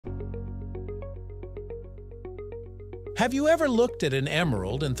Have you ever looked at an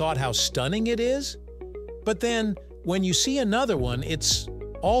emerald and thought how stunning it is? But then, when you see another one, it's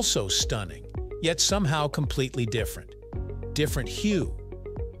also stunning, yet somehow completely different. Different hue,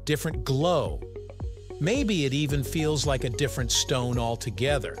 different glow. Maybe it even feels like a different stone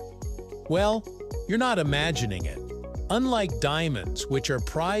altogether. Well, you're not imagining it. Unlike diamonds, which are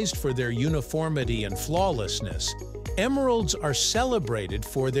prized for their uniformity and flawlessness, emeralds are celebrated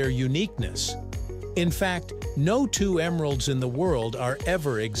for their uniqueness. In fact, no two emeralds in the world are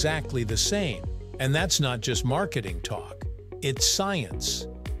ever exactly the same. And that's not just marketing talk. It's science,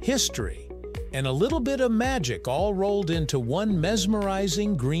 history, and a little bit of magic all rolled into one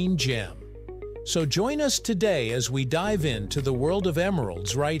mesmerizing green gem. So join us today as we dive into the world of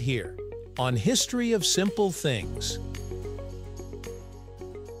emeralds right here on History of Simple Things.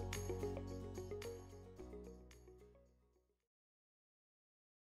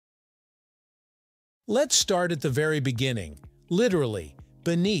 Let's start at the very beginning, literally,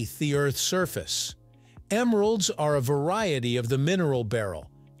 beneath the Earth's surface. Emeralds are a variety of the mineral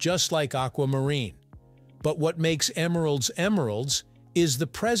beryl, just like aquamarine. But what makes emeralds emeralds is the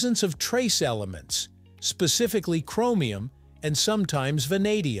presence of trace elements, specifically chromium and sometimes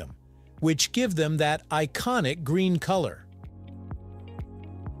vanadium, which give them that iconic green color.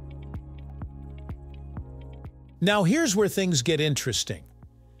 Now here's where things get interesting.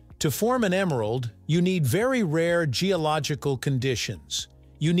 To form an emerald, you need very rare geological conditions.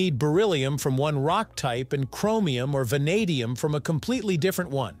 You need beryllium from one rock type and chromium or vanadium from a completely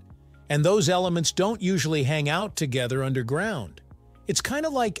different one. And those elements don't usually hang out together underground. It's kind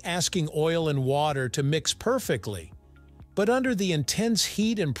of like asking oil and water to mix perfectly. But under the intense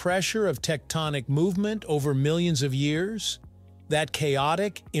heat and pressure of tectonic movement over millions of years, that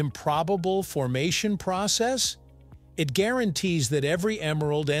chaotic, improbable formation process, it guarantees that every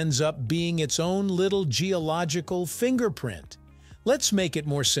emerald ends up being its own little geological fingerprint. Let's make it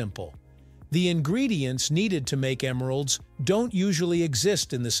more simple. The ingredients needed to make emeralds don't usually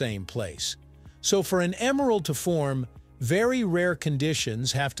exist in the same place. So for an emerald to form, very rare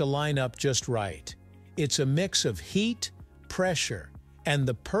conditions have to line up just right. It's a mix of heat, pressure, and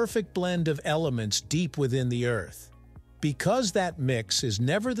the perfect blend of elements deep within the earth. Because that mix is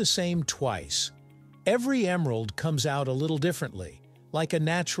never the same twice, every emerald comes out a little differently, like a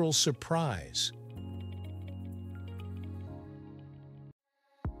natural surprise.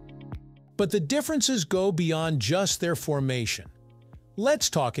 But the differences go beyond just their formation.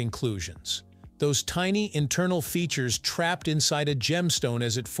 Let's talk inclusions, those tiny internal features trapped inside a gemstone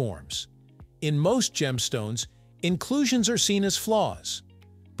as it forms. In most gemstones, inclusions are seen as flaws.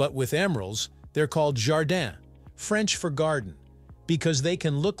 But with emeralds, they're called jardins, French for garden, because they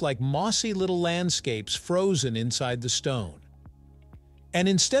can look like mossy little landscapes frozen inside the stone. And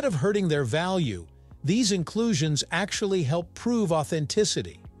instead of hurting their value, these inclusions actually help prove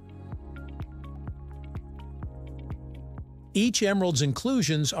authenticity. Each emerald's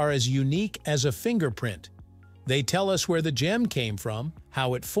inclusions are as unique as a fingerprint. They tell us where the gem came from,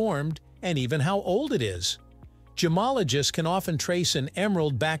 how it formed, and even how old it is. Gemologists can often trace an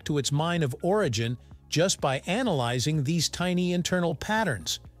emerald back to its mine of origin just by analyzing these tiny internal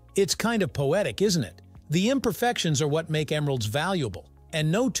patterns. It's kind of poetic, isn't it? The imperfections are what make emeralds valuable,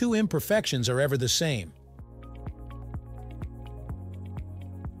 and no two imperfections are ever the same.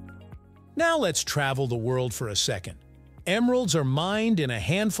 Now let's travel the world for a second. Emeralds are mined in a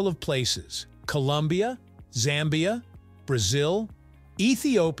handful of places: Colombia, Zambia, Brazil,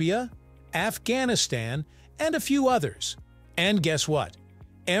 Ethiopia, Afghanistan, and a few others. And guess what?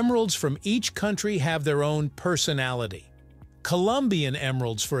 Emeralds from each country have their own personality. Colombian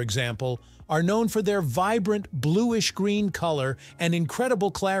emeralds, for example, are known for their vibrant bluish-green color and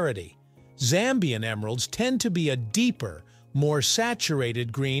incredible clarity. Zambian emeralds tend to be a deeper, more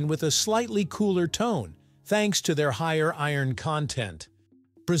saturated green with a slightly cooler tone, thanks to their higher iron content.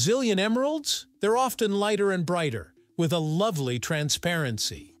 Brazilian emeralds? They're often lighter and brighter, with a lovely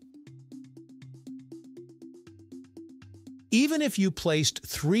transparency. Even if you placed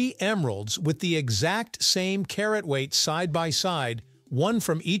 3 emeralds with the exact same carat weight side by side, one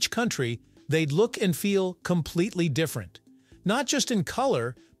from each country, they'd look and feel completely different. Not just in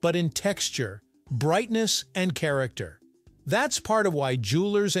color, but in texture, brightness, and character. That's part of why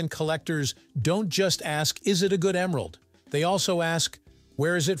jewelers and collectors don't just ask, "Is it a good emerald?" They also ask,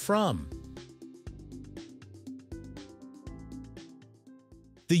 "Where is it from?"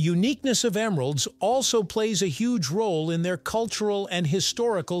 The uniqueness of emeralds also plays a huge role in their cultural and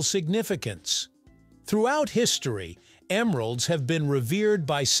historical significance. Throughout history, emeralds have been revered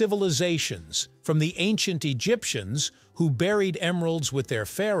by civilizations, from the ancient Egyptians, who buried emeralds with their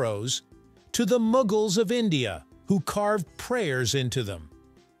pharaohs, to the Mughals of India, who carved prayers into them.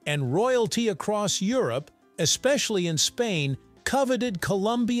 And royalty across Europe, especially in Spain, coveted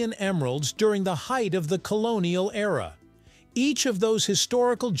Colombian emeralds during the height of the colonial era. Each of those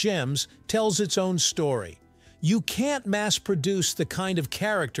historical gems tells its own story. You can't mass-produce the kind of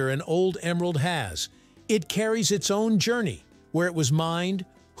character an old emerald has. It carries its own journey, where it was mined,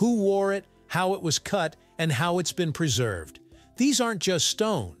 who wore it, how it was cut, and how it's been preserved. These aren't just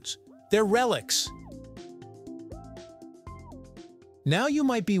stones, they're relics. Now you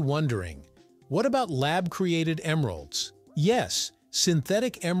might be wondering, what about lab-created emeralds? Yes,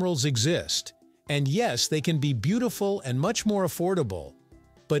 synthetic emeralds exist, and yes, they can be beautiful and much more affordable.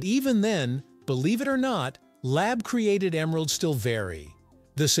 But even then, believe it or not, lab-created emeralds still vary.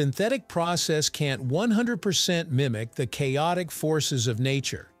 The synthetic process can't 100% mimic the chaotic forces of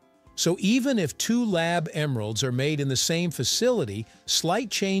nature. So even if two lab emeralds are made in the same facility,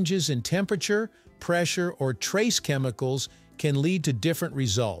 slight changes in temperature, pressure, or trace chemicals can lead to different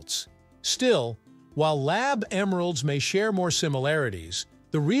results. Still, while lab emeralds may share more similarities,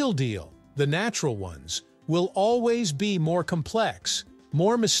 the real deal, the natural ones, will always be more complex,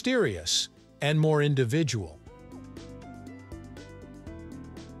 more mysterious, and more individual.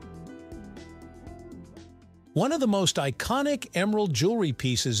 One of the most iconic emerald jewelry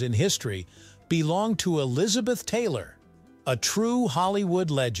pieces in history belonged to Elizabeth Taylor, a true Hollywood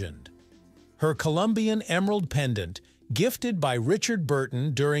legend. Her Colombian emerald pendant, gifted by Richard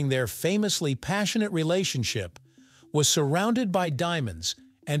Burton during their famously passionate relationship, was surrounded by diamonds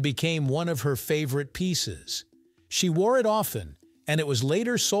and became one of her favorite pieces. She wore it often, and it was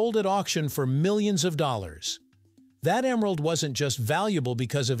later sold at auction for millions of dollars. That emerald wasn't just valuable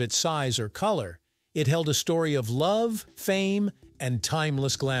because of its size or color. It held a story of love, fame, and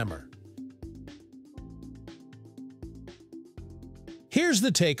timeless glamour. Here's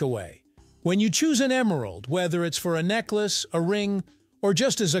the takeaway. When you choose an emerald, whether it's for a necklace, a ring, or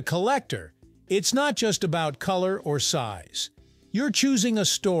just as a collector, it's not just about color or size. You're choosing a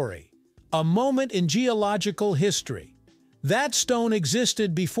story, a moment in geological history. That stone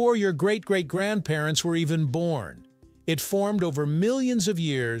existed before your great-great-grandparents were even born. It formed over millions of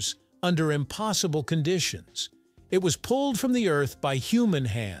years under impossible conditions. It was pulled from the earth by human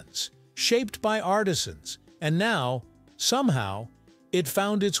hands, shaped by artisans, and now, somehow, it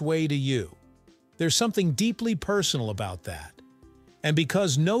found its way to you. There's something deeply personal about that. And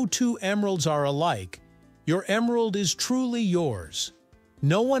because no two emeralds are alike, your emerald is truly yours.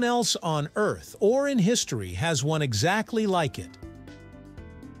 No one else on Earth or in history has one exactly like it.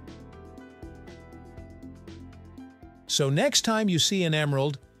 So next time you see an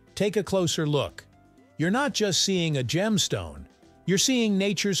emerald, take a closer look. You're not just seeing a gemstone, you're seeing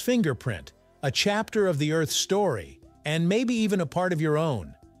nature's fingerprint, a chapter of the Earth's story, and maybe even a part of your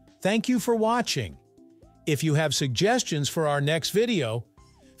own. Thank you for watching. If you have suggestions for our next video,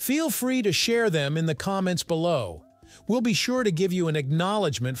 feel free to share them in the comments below. We'll be sure to give you an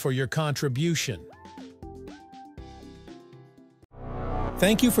acknowledgement for your contribution.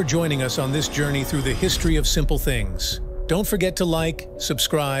 Thank you for joining us on this journey through the history of simple things. Don't forget to like,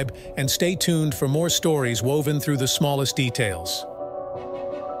 subscribe, and stay tuned for more stories woven through the smallest details.